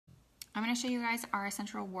I'm going to show you guys our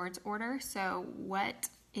Essential Rewards order. So what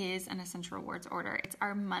is an Essential Rewards order? It's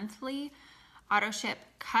our monthly auto ship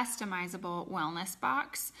customizable wellness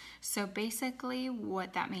box. So basically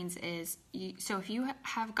what that means is, so if you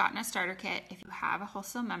have gotten a starter kit, if you have a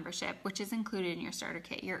wholesale membership, which is included in your starter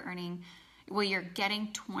kit, you're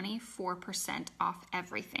getting 24% off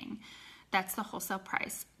everything. That's the wholesale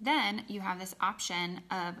price. Then you have this option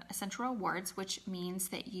of Essential Rewards, which means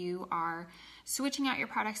that you are switching out your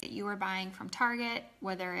products that you are buying from Target,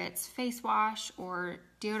 whether it's face wash or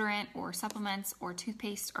deodorant or supplements or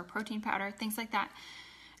toothpaste or protein powder, things like that,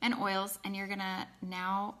 and oils, and you're gonna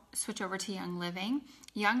now switch over to Young Living.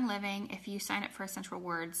 Young Living, if you sign up for Essential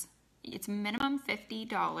Rewards, it's minimum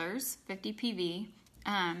 $50, 50 PV,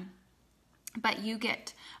 but you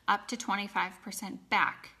get up to 25%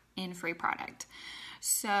 back in free product.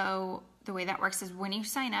 So the way that works is when you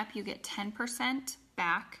sign up, you get 10%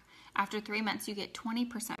 back. After 3 months, you get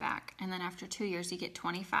 20% back. And then after 2 years, you get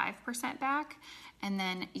 25% back. And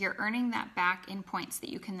then you're earning that back in points that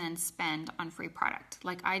you can then spend on free product.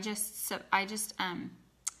 Like I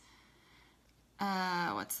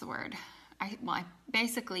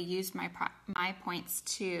basically used my points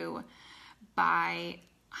to buy,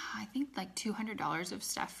 I think like $200 of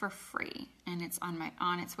stuff for free, and it's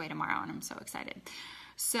on its way tomorrow, and I'm so excited.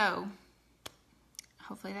 So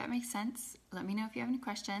hopefully that makes sense. Let me know if you have any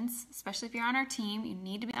questions, especially if you're on our team. You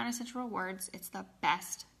need to be on Essential Rewards. It's the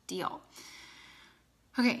best deal.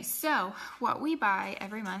 Okay, so what we buy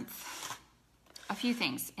every month, a few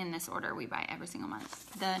things in this order we buy every single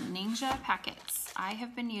month. The Ningxia packets. I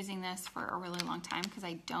have been using this for a really long time because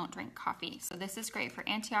I don't drink coffee. So this is great for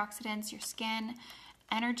antioxidants, your skin,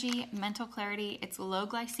 energy, mental clarity. It's low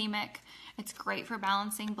glycemic. It's great for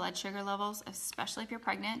balancing blood sugar levels, especially if you're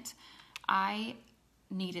pregnant. I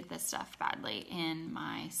needed this stuff badly in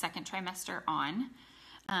my second trimester on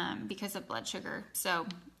because of blood sugar. So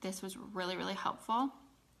this was really, really helpful.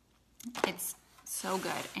 It's so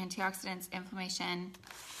good. Antioxidants, inflammation,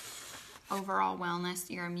 overall wellness,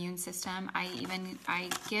 your immune system. I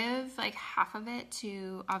give like half of it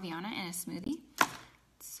to Aviana in a smoothie.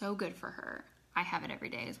 It's so good for her. I have it every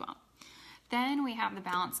day as well. Then we have the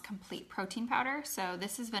Balance Complete Protein Powder. So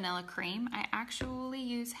this is vanilla cream. I actually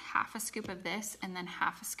use half a scoop of this and then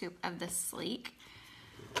half a scoop of the Sleek.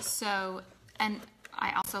 So, and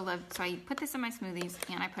I also love, so I put this in my smoothies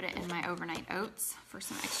and I put it in my overnight oats for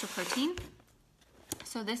some extra protein.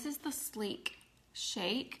 So this is the Sleek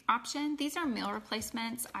shake option. These are meal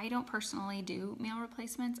replacements. I don't personally do meal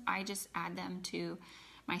replacements. I just add them to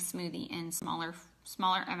my smoothie in smaller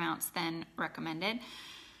amounts than recommended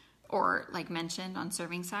or like mentioned on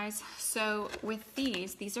serving size. So with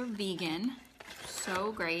these are vegan,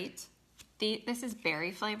 so great. This is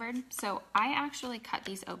berry flavored. So I actually cut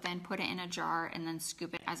these open, put it in a jar, and then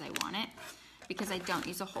scoop it as I want it because I don't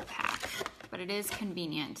use a whole pack, but it is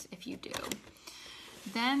convenient if you do.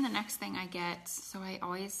 Then the next thing I get, so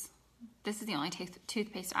this is the only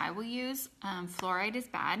toothpaste I will use. Fluoride is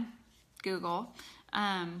bad. Google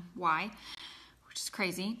why, which is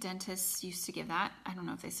crazy. Dentists used to give that. I don't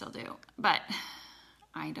know if they still do, but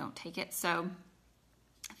I don't take it. So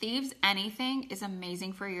Thieves Anything is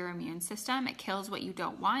amazing for your immune system. It kills what you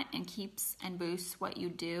don't want and keeps and boosts what you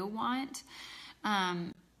do want.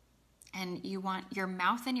 And your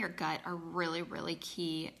mouth and your gut are really, really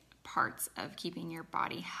key parts of keeping your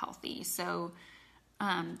body healthy. So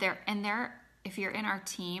if you're in our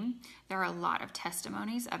team, there are a lot of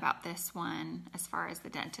testimonies about this one as far as the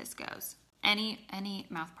dentist goes. Any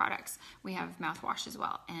mouth products. We have mouthwash as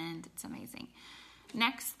well, and it's amazing.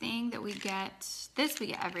 Next thing that we get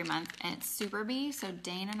every month, and it's Super Bee. So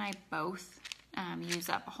Dane and I both use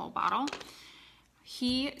up a whole bottle.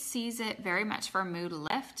 He sees it very much for mood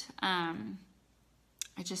lift.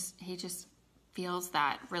 He just feels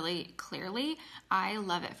that really clearly. I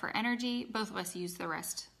love it for energy. Both of us use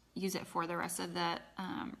it for the rest of the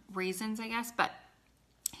reasons, I guess, but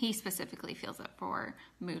he specifically feels it for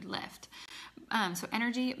mood lift. So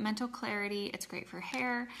energy, mental clarity, it's great for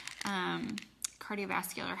hair,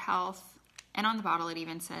 cardiovascular health, and on the bottle it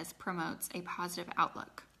even says promotes a positive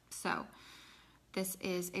outlook. So this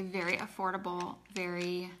is a very affordable,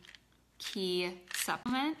 very key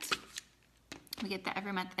supplement. We get that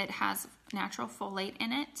every month. It has natural folate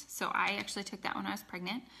in it, so I actually took that when I was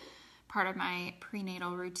pregnant, part of my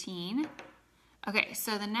prenatal routine. Okay,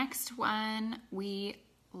 so the next one, we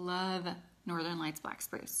love Northern Lights Black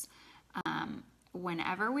Spruce.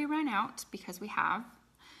 Whenever we run out, because we have,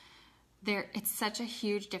 it's such a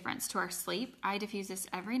huge difference to our sleep. I diffuse this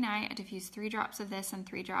every night. I diffuse 3 drops of this and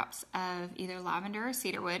 3 drops of either lavender or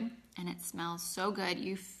cedarwood, and it smells so good.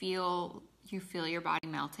 You feel you feel your body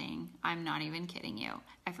melting. I'm not even kidding you.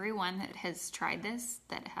 Everyone that has tried this,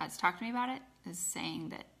 that has talked to me about it, is saying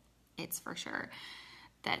that it's for sure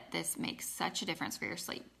that this makes such a difference for your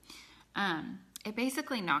sleep. It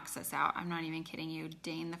basically knocks us out. I'm not even kidding you.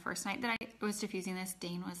 Dane, the first night that I was diffusing this,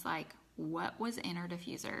 Dane was like, what was in our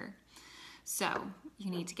diffuser? So you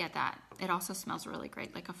need to get that. It also smells really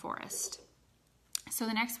great, like a forest. So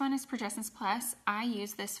the next one is Progessence Plus. I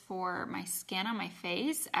use this for my skin on my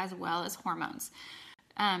face as well as hormones.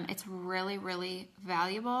 It's really, really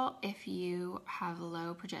valuable if you have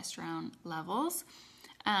low progesterone levels.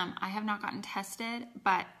 I have not gotten tested,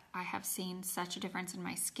 but I have seen such a difference in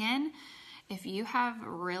my skin. If you have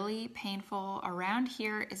really painful around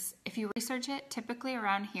here, if you research it, typically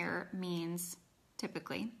around here means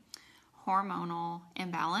typically hormonal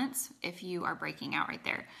imbalance if you are breaking out right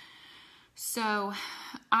there. So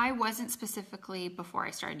I wasn't specifically before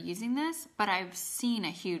I started using this, but I've seen a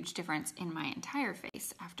huge difference in my entire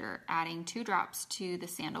face after adding 2 drops to the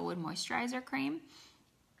Sandalwood Moisturizer Cream.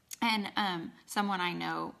 And someone I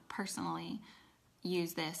know personally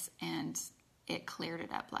used this and it cleared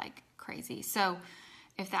it up like crazy. So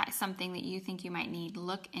if that's something that you think you might need,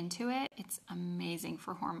 look into it. It's amazing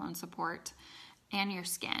for hormone support and your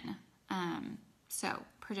skin. So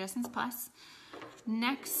Progessence Plus.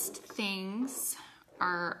 Next things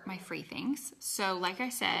are my free things. So like I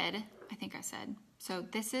said, so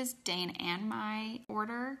this is Dane and my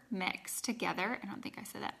order mixed together. I don't think I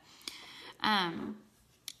said that.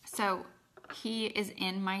 So he is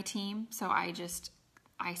in my team. So I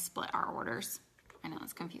split our orders. I know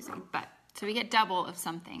it's confusing, but so we get double of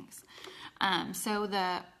some things. So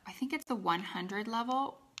I think it's the 100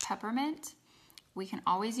 level peppermint. We can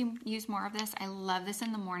always use more of this. I love this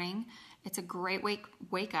in the morning. It's a great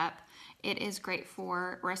wake up. It is great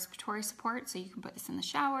for respiratory support. So you can put this in the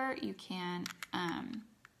shower. You can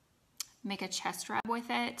make a chest rub with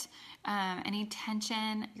it. Any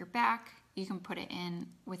tension, your back, you can put it in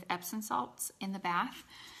with Epsom salts in the bath.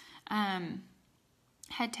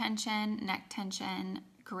 Head tension, neck tension,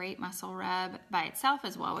 great muscle rub by itself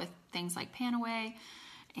as well with things like Panaway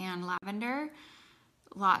and lavender.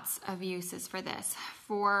 Lots of uses for this.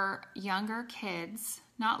 For younger kids,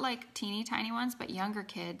 not like teeny tiny ones, but younger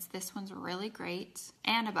kids, this one's really great,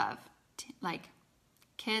 and above, like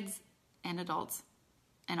kids and adults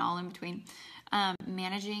and all in between.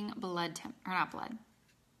 Managing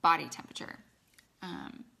body temperature.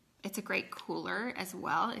 It's a great cooler as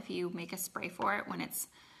well if you make a spray for it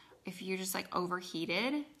if you're just like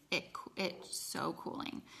overheated, it's so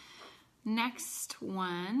cooling. Next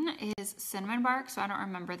one is cinnamon bark. So I don't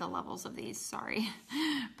remember the levels of these, sorry.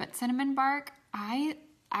 But cinnamon bark, I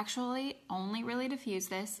actually only really diffuse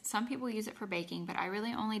this. Some people use it for baking, but I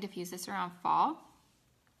really only diffuse this around fall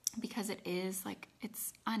because it is like,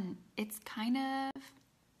 it's not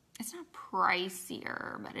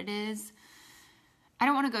pricier, but it is. I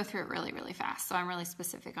don't want to go through it really, really fast. So I'm really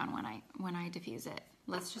specific on when I diffuse it.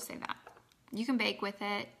 Let's just say that. You can bake with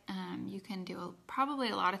it. You can do probably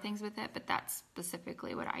a lot of things with it, but that's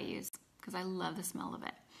specifically what I use because I love the smell of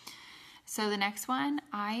it. So the next one,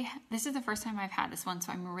 this is the first time I've had this one,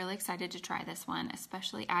 so I'm really excited to try this one,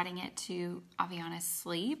 especially adding it to Aveanna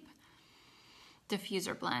Sleep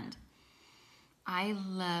Diffuser Blend. I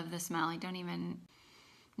love the smell. I don't even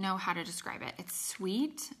know how to describe it. It's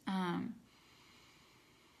sweet,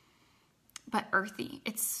 but earthy.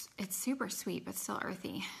 It's super sweet, but still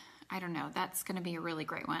earthy. I don't know. That's going to be a really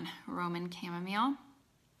great one. Roman chamomile.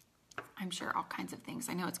 I'm sure all kinds of things.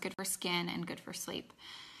 I know it's good for skin and good for sleep.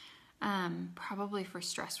 Probably for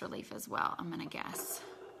stress relief as well, I'm going to guess.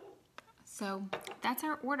 So that's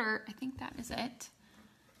our order. I think that is it.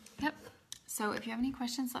 Yep. So if you have any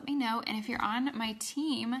questions, let me know. And if you're on my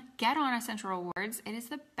team, get on Essential Rewards. It is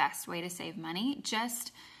the best way to save money.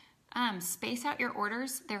 Just space out your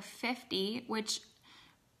orders. They're $50, which,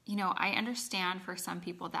 you know, I understand for some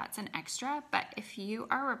people that's an extra, but if you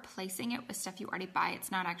are replacing it with stuff you already buy,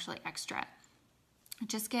 it's not actually extra.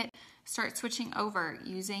 Just start switching over,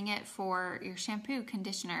 using it for your shampoo,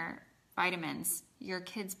 conditioner, vitamins, your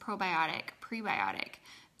kids' probiotic, prebiotic,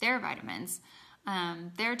 their vitamins,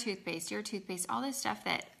 their toothpaste, your toothpaste, all this stuff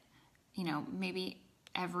that, you know, maybe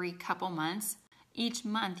every couple months, each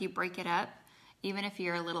month you break it up, even if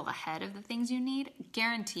you're a little ahead of the things you need,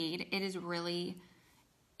 guaranteed it is really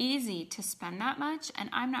easy to spend that much. And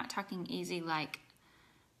I'm not talking easy like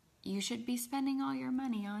you should be spending all your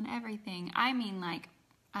money on everything. I mean like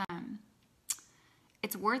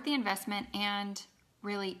it's worth the investment and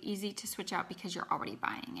really easy to switch out because you're already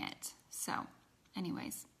buying it. So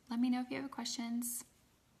anyways, let me know if you have questions.